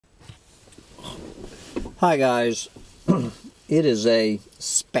Hi guys, it is a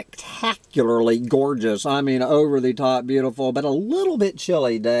spectacularly gorgeous, I mean over the top beautiful, but a little bit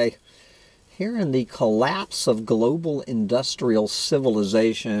chilly day here in the collapse of global industrial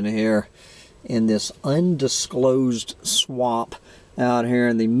civilization here in this undisclosed swamp out here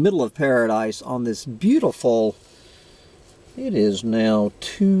in the middle of paradise on this beautiful, it is now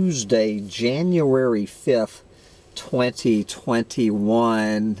Tuesday, January 5th,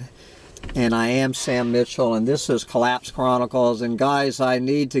 2021. And I am Sam Mitchell, and this is Collapse Chronicles. And guys, I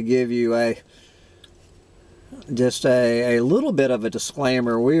need to give you just a little bit of a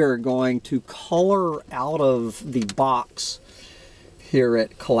disclaimer. We are going to color out of the box here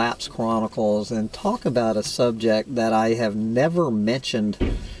at Collapse Chronicles and talk about a subject that I have never mentioned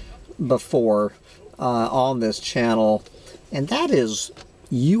before on this channel, and that is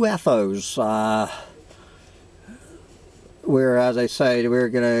UFOs. Where, as I say, we're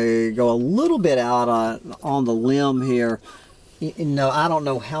going to go a little bit out on the limb here. You know, I don't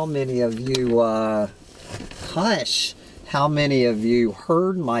know how many of you, how many of you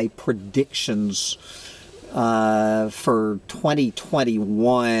heard my predictions for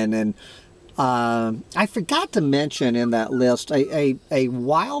 2021. And I forgot to mention in that list a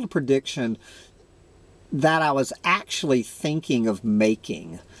wild prediction that I was actually thinking of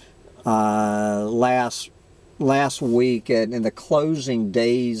making last week, and in the closing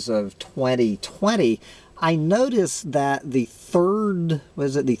days of 2020, I noticed that the third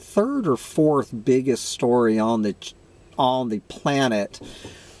or fourth biggest story on the planet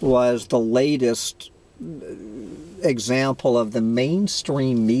was the latest example of the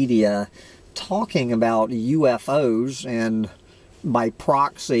mainstream media talking about UFOs, and by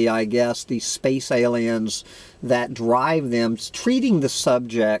proxy, I guess, the space aliens that drive them, treating the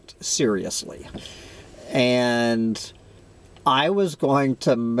subject seriously. And I was going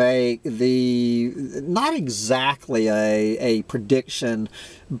to make not exactly a prediction,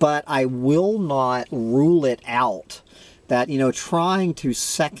 but I will not rule it out that, you know, trying to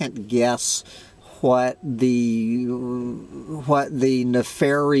second guess what the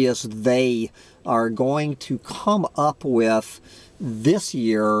nefarious they are going to come up with this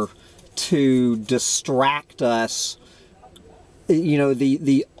year to distract us, you know,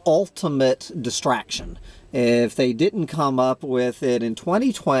 the ultimate distraction. If they didn't come up with it in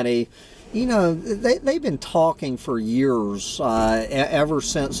 2020, you know, they've been talking for years, ever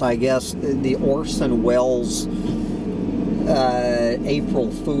since, I guess, the Orson Welles April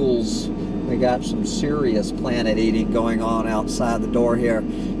Fools. We got some serious planet eating going on outside the door here.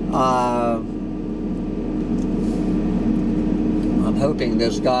 I'm hoping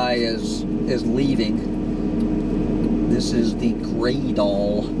this guy is leaving. This is the Gray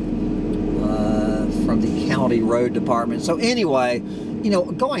Doll from the county road department. So anyway, you know,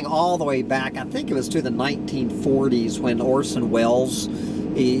 going all the way back, I think it was to the 1940s when Orson Welles,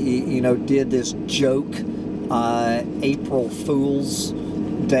 you know, did this joke April Fool's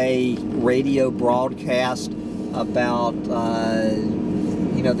Day radio broadcast about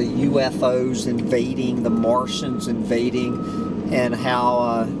you know, the UFOs invading, the Martians invading, and how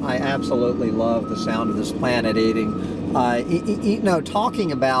I absolutely love the sound of this planet eating. You know,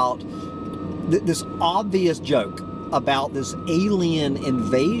 talking about this obvious joke about this alien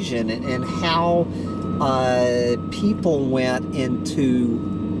invasion and how people went into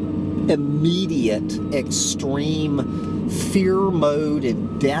immediate, extreme fear mode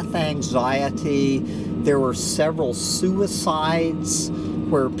and death anxiety. There were several suicides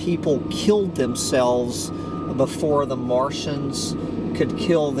where people killed themselves before the Martians could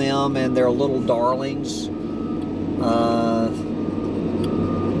kill them and their little darlings.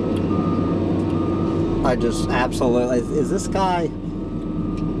 I just absolutely, is this guy,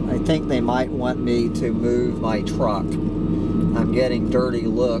 I think they might want me to move my truck. I'm getting dirty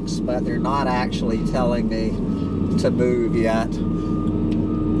looks, but they're not actually telling me to move yet.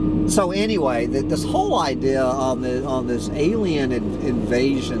 So anyway, this whole idea on this alien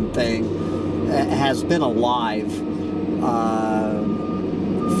invasion thing has been alive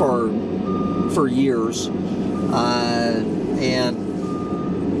for years, and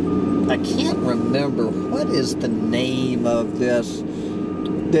I can't remember what is the name of this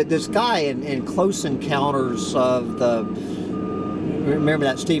guy in Close Encounters of the, remember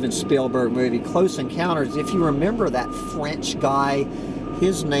that Steven Spielberg movie, Close Encounters? If you remember that French guy,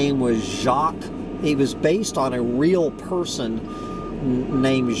 his name was Jacques. He was based on a real person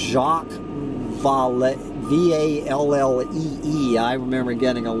named Jacques Vallee, V-A-L-L-E-E. I remember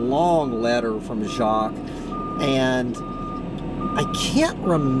getting a long letter from Jacques, and I can't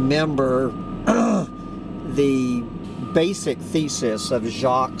remember the basic thesis of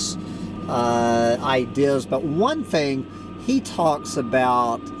Jacques' ideas. But one thing he talks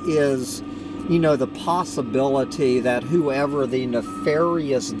about is, you know, the possibility that whoever the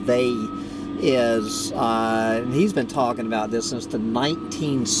nefarious they is, and he's been talking about this since the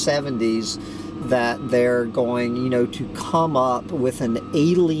 1970s, that they're going, you know, to come up with an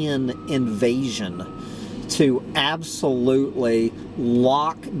alien invasion to absolutely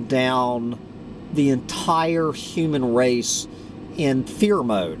lock down the entire human race in fear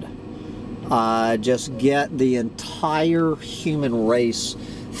mode. Just get the entire human race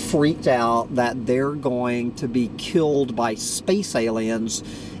freaked out that they're going to be killed by space aliens,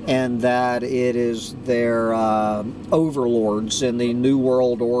 and that it is their overlords in the New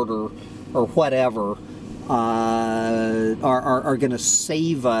World Order or whatever are going to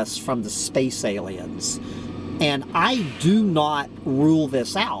save us from the space aliens. And I do not rule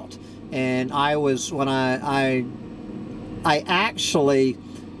this out. And I was, when I actually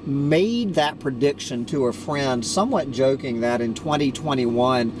made that prediction to a friend, somewhat joking that in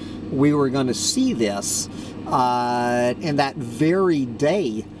 2021 we were going to see this, and that very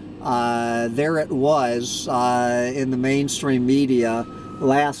day there it was in the mainstream media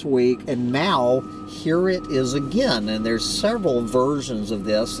last week, and now here it is again. And there's several versions of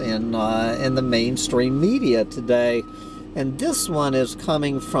this in the mainstream media today, and this one is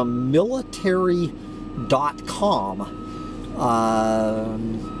coming from military.com.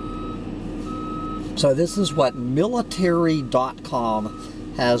 So this is what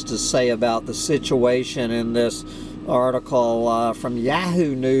military.com has to say about the situation in this article from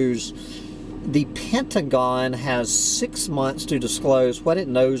Yahoo News. The Pentagon has 6 months to disclose what it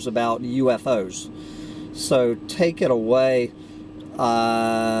knows about UFOs. So take it away.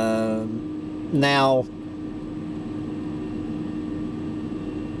 Now,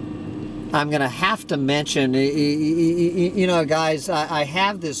 I'm going to have to mention, you know, guys, I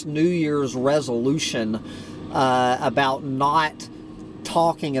have this New Year's resolution about not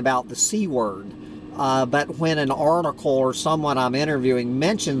talking about the C word. But when an article or someone I'm interviewing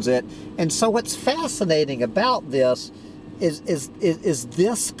mentions it, and so what's fascinating about this is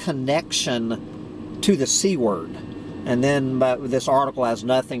this connection to the C word. And then, but this article has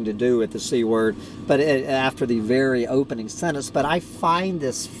nothing to do with the C word, but after the very opening sentence. But I find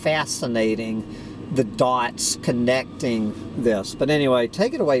this fascinating, the dots connecting this. But anyway,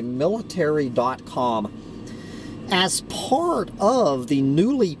 take it away, military.com. As part of the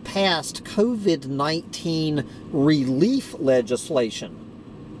newly passed COVID-19 relief legislation,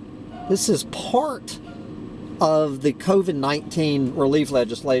 this is part of the COVID-19 relief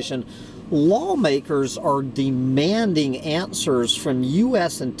legislation, lawmakers are demanding answers from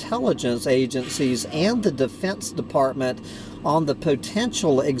U.S. intelligence agencies and the Defense Department on the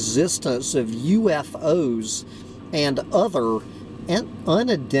potential existence of UFOs and other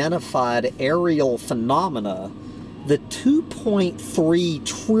unidentified aerial phenomena. The $2.3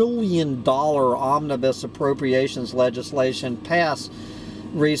 trillion omnibus appropriations legislation passed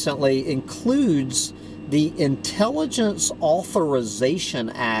recently includes the Intelligence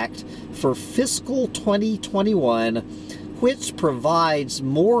Authorization Act for fiscal 2021, which provides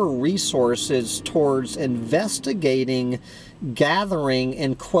more resources towards investigating, gathering,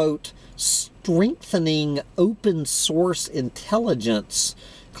 and, quote, strengthening open source intelligence,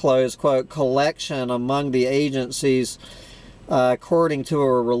 close quote, collection among the agencies, according to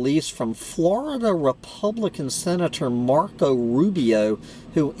a release from Florida Republican Senator Marco Rubio,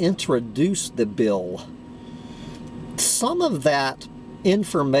 who introduced the bill. Some of that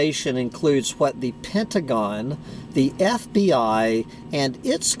information includes what the Pentagon, the FBI, and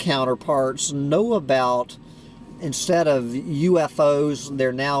its counterparts know about. Instead of UFOs,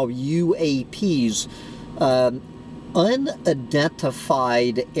 they're now UAPs,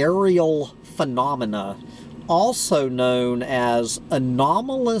 unidentified aerial phenomena, also known as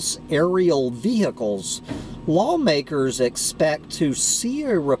anomalous aerial vehicles. Lawmakers expect to see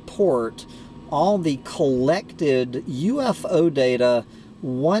a report on the collected UFO data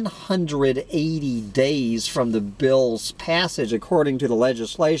 180 days from the bill's passage, according to the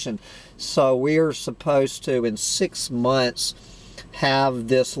legislation. So we are supposed to, in 6 months, have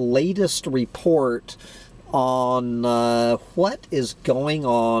this latest report on what is going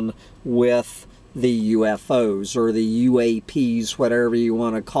on with the UFOs, or the UAPs, whatever you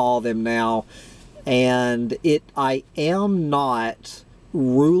want to call them now. And I am not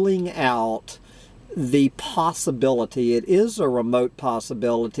ruling out the possibility. It is a remote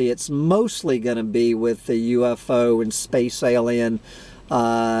possibility. It's mostly going to be with the UFO and space alien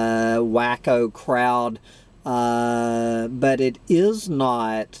wacko crowd, but it is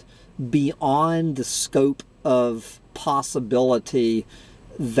not beyond the scope of possibility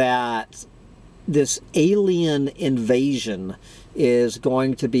that this alien invasion is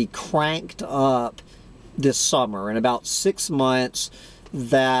going to be cranked up this summer. In about 6 months,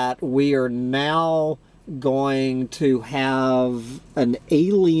 that we are now going to have an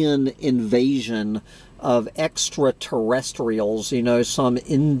alien invasion of extraterrestrials, you know, some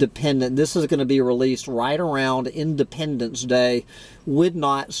independent. This is going to be released right around Independence Day. Would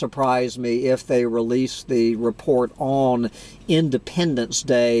not surprise me if they release the report on Independence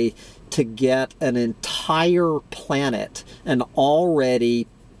Day to get an entire planet, an already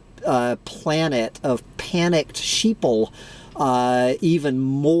planet of panicked sheeple, even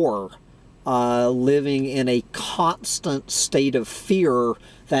more, living in a constant state of fear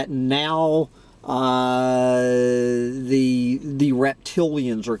that now the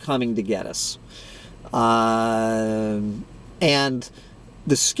reptilians are coming to get us. And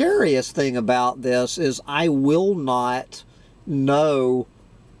the scariest thing about this is I will not know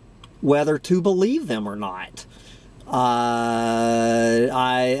whether to believe them or not. I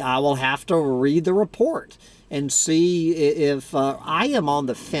will have to read the report and see if I am on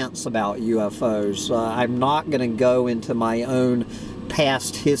the fence about UFOs. I'm not going to go into my own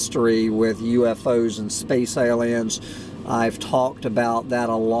past history with UFOs and space aliens. I've talked about that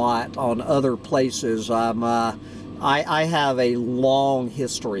a lot on other places. I have a long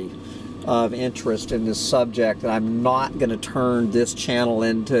history of interest in this subject, and I'm not going to turn this channel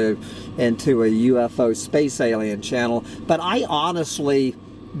into a UFO space alien channel. But I honestly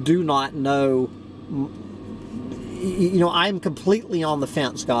do not know. You know, I'm completely on the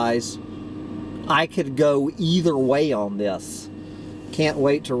fence, guys. I could go either way on this. Can't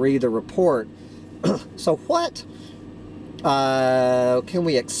wait to read the report. So what can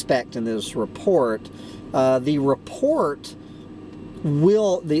we expect in this report? The report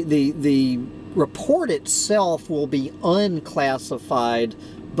will, the report itself will be unclassified,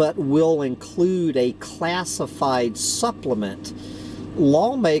 but will include a classified supplement.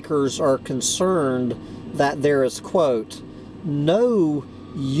 Lawmakers are concerned that there is, quote, no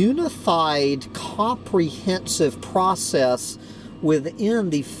unified, comprehensive process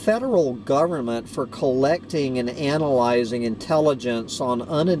within the federal government for collecting and analyzing intelligence on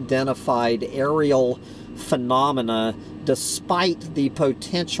unidentified aerial phenomena despite the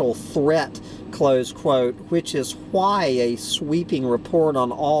potential threat, close quote, which is why a sweeping report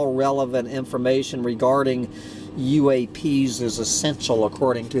on all relevant information regarding UAPs is essential,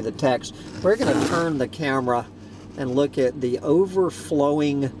 according to the text. We're going to turn the camera and look at the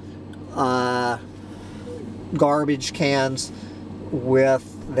overflowing garbage cans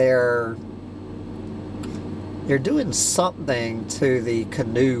with they're doing something to the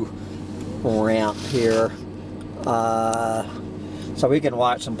canoe ramp here, so we can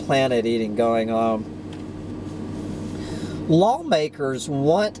watch some planet eating going on. Lawmakers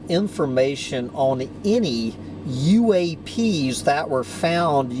want information on any UAPs that were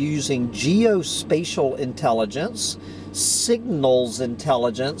found using geospatial intelligence, signals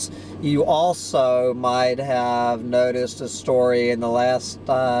intelligence. You also might have noticed a story in the last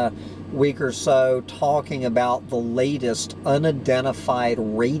week or so talking about the latest unidentified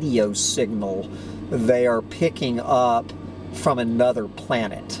radio signal they are picking up from another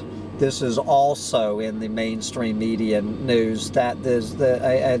planet. This is also in the mainstream media news, that there's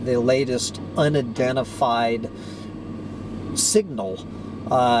the latest unidentified signal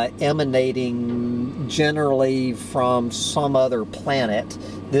emanating generally from some other planet.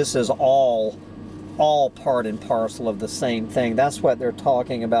 This is all part and parcel of the same thing. That's what they're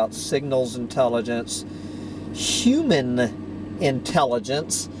talking about: signals intelligence, human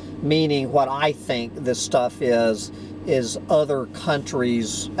intelligence, meaning what I think this stuff is other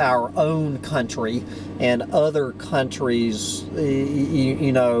countries, our own country, and other countries,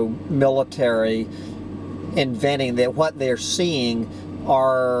 you know, military, inventing that what they're seeing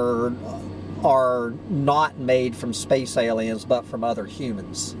are not made from space aliens, but from other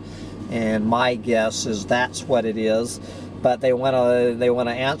humans. And my guess is that's what it is. But they want to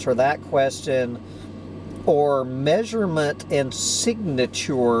answer that question, or measurement and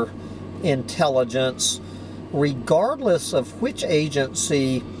signature intelligence, regardless of which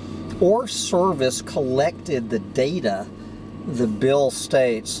agency or service collected the data, the bill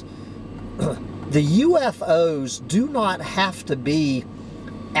states. The UFOs do not have to be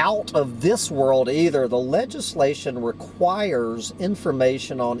out of this world either. The legislation requires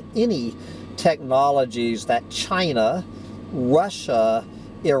information on any technologies that China, Russia,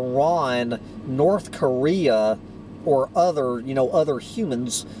 Iran, North Korea, or other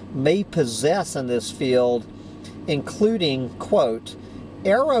humans may possess in this field, including, quote,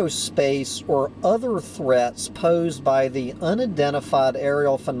 aerospace or other threats posed by the unidentified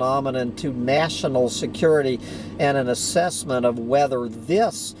aerial phenomenon to national security, and an assessment of whether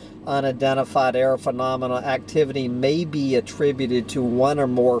this unidentified air phenomena activity may be attributed to one or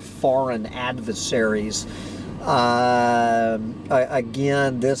more foreign adversaries.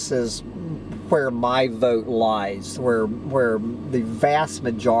 Again, this is where my vote lies, where the vast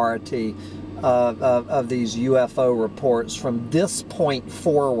majority of these UFO reports from this point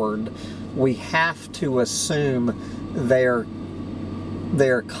forward, we have to assume they're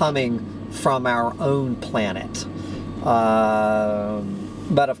coming from our own planet.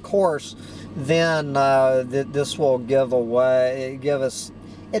 But of course, then this will give us,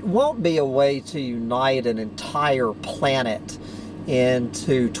 it won't be a way to unite an entire planet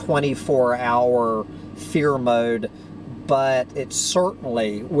into 24-hour fear mode, but it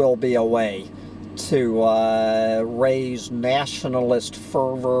certainly will be a way to raise nationalist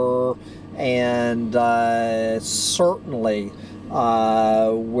fervor, and certainly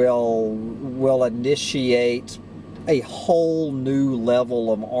will initiate a whole new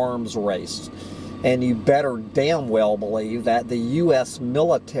level of arms race. And you better damn well believe that the U.S.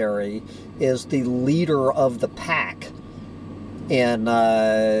 military is the leader of the pack in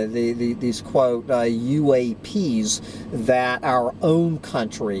these quote UAPs, that our own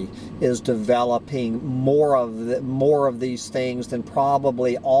country is developing more of these things than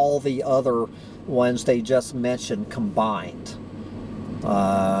probably all the other ones they just mentioned combined.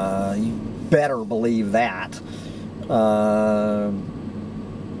 You better believe that.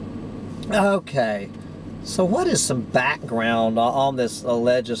 Okay, so what is some background on this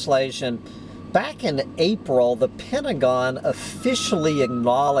legislation? Back in April, the Pentagon officially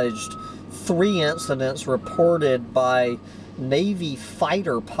acknowledged 3 incidents reported by Navy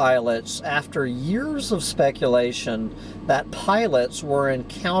fighter pilots after years of speculation that pilots were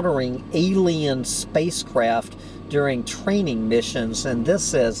encountering alien spacecraft during training missions. And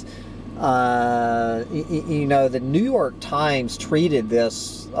this is, you know, the New York Times treated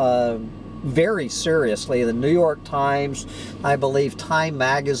this very seriously. The New York Times, I believe Time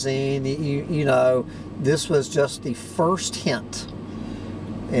Magazine, you know, this was just the first hint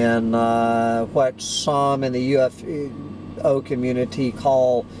in what some in the UFO community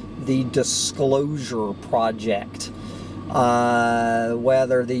call the Disclosure Project.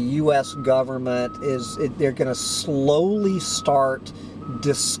 Whether the U.S. government they're going to slowly start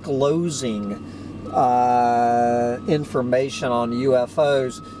disclosing information on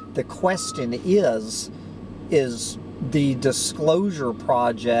UFOs. The question is the Disclosure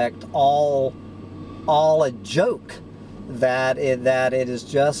Project all a joke? That it is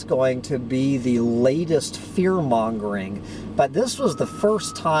just going to be the latest fear-mongering? But this was the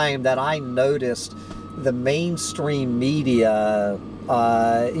first time that I noticed the mainstream media,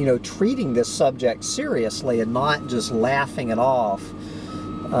 you know, treating this subject seriously and not just laughing it off.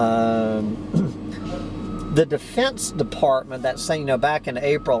 The Defense Department, that's saying, you know, back in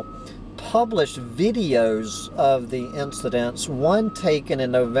April, published videos of the incidents, one taken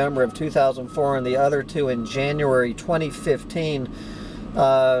in November of 2004 and the other 2 in January 2015,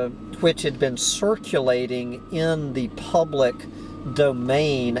 which had been circulating in the public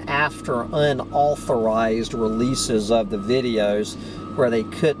domain after unauthorized releases of the videos, where they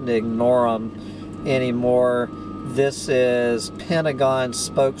couldn't ignore them anymore. This is Pentagon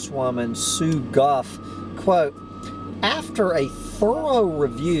spokeswoman Sue Goff, quote, "After a thorough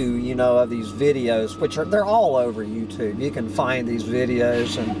review, you know, of these videos, which they're all over YouTube. You can find these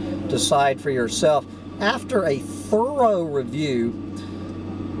videos and decide for yourself. After a thorough review,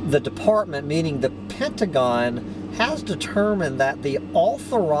 the department, meaning the Pentagon, has determined that the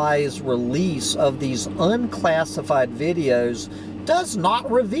authorized release of these unclassified videos does not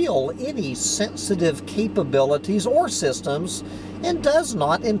reveal any sensitive capabilities or systems, and does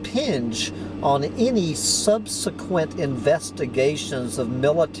not impinge on any subsequent investigations of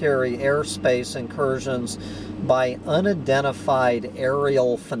military airspace incursions by unidentified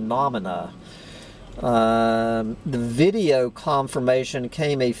aerial phenomena." The video confirmation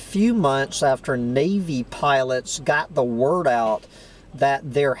came a few months after Navy pilots got the word out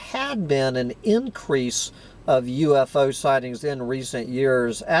that there had been an increase of UFO sightings in recent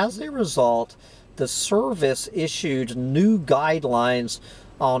years. As a result, the service issued new guidelines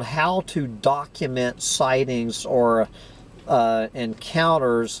on how to document sightings or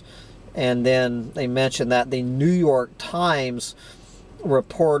encounters. And then they mentioned that the New York Times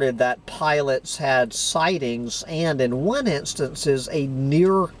reported that pilots had sightings, and in one instance a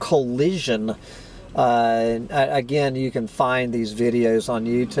near collision. Again, you can find these videos on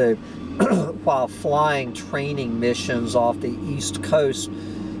YouTube, while flying training missions off the East Coast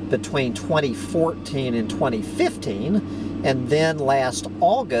between 2014 and 2015. And then last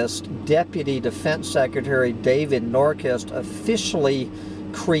August, Deputy Defense Secretary David Norquist officially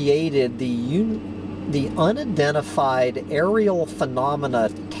created the Unidentified Aerial Phenomena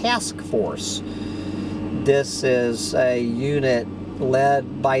Task Force. This is a unit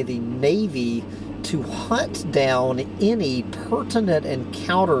led by the Navy to hunt down any pertinent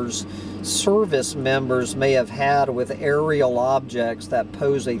encounters service members may have had with aerial objects that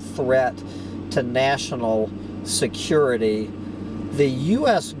pose a threat to national security. The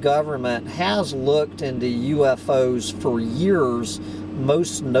U.S. government has looked into UFOs for years,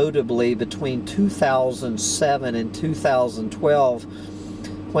 most notably between 2007 and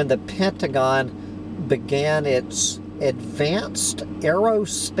 2012, when the Pentagon began its Advanced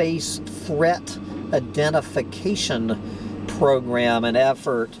Aerospace Threat Identification Program, an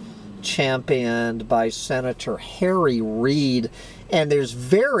effort championed by Senator Harry Reid. And there's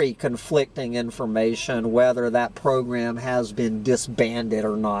very conflicting information whether that program has been disbanded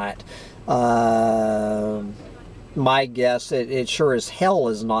or not. My guess, it sure as hell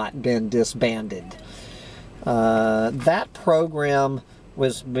has not been disbanded. That program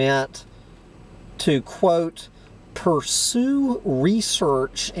was meant to, quote, pursue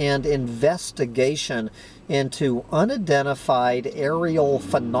research and investigation into unidentified aerial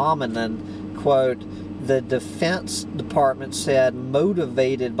phenomenon, quote, the Defense Department said,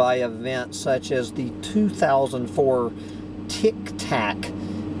 motivated by events such as the 2004 Tic Tac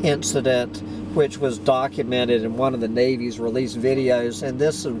incident, which was documented in one of the Navy's released videos. And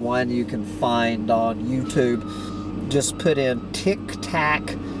this is one you can find on YouTube. Just put in Tic Tac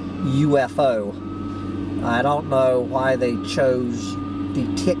UFO. I don't know why they chose the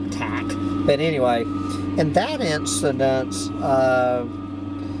Tic Tac, but anyway, in that incident,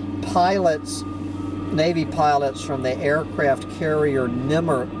 Navy pilots from the aircraft carrier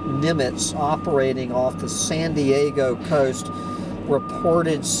Nimitz operating off the San Diego coast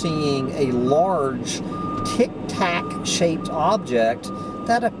reported seeing a large Tic Tac shaped object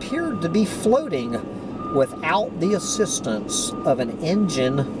that appeared to be floating without the assistance of an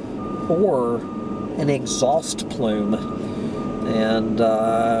engine or an exhaust plume. And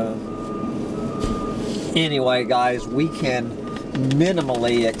anyway, guys, we can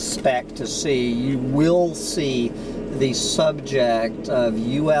minimally expect to see, you will see the subject of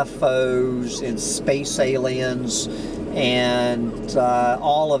UFOs and space aliens and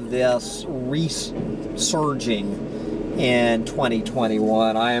all of this resurging in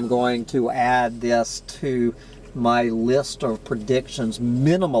 2021. I am going to add this to my list of predictions.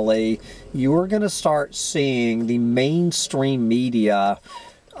 Minimally, you are going to start seeing the mainstream media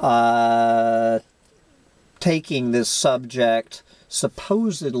taking this subject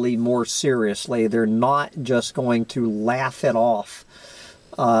supposedly more seriously. They're not just going to laugh it off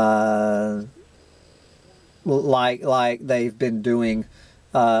like they've been doing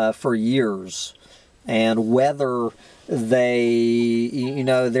for years. And whether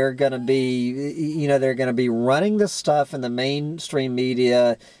they're going to be running this stuff in the mainstream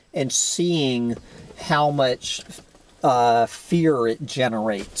media and seeing how much fear it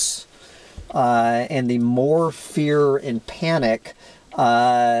generates. And the more fear and panic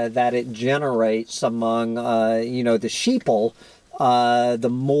that it generates among, the sheeple, the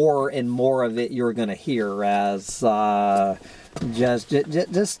more and more of it you're going to hear as just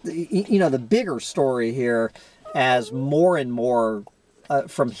the bigger story here, as more and more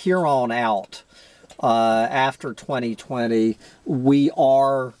from here on out, after 2020, we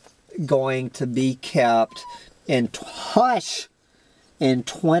are going to be kept in hush in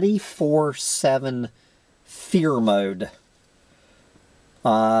 24/7 fear mode.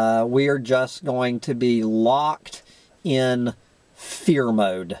 We are just going to be locked in fear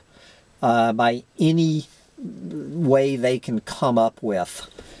mode by any way they can come up with.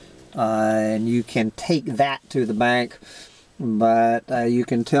 And you can take that to the bank, but you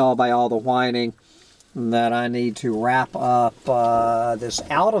can tell by all the whining that I need to wrap up this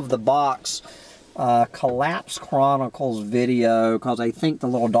out-of-the-box Collapse Chronicles video, because I think the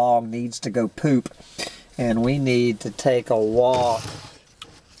little dog needs to go poop, and we need to take a walk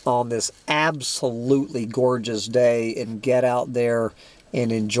on this absolutely gorgeous day and get out there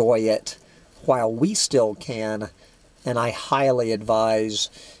and enjoy it while we still can. And I highly advise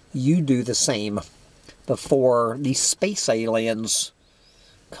you do the same before these space aliens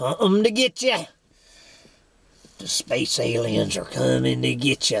come to get you. The space aliens are coming to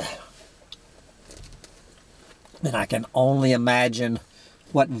get you. And I can only imagine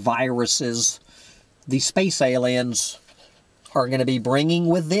what viruses the space aliens are going to be bringing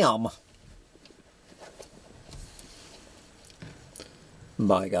with them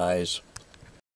Bye, guys.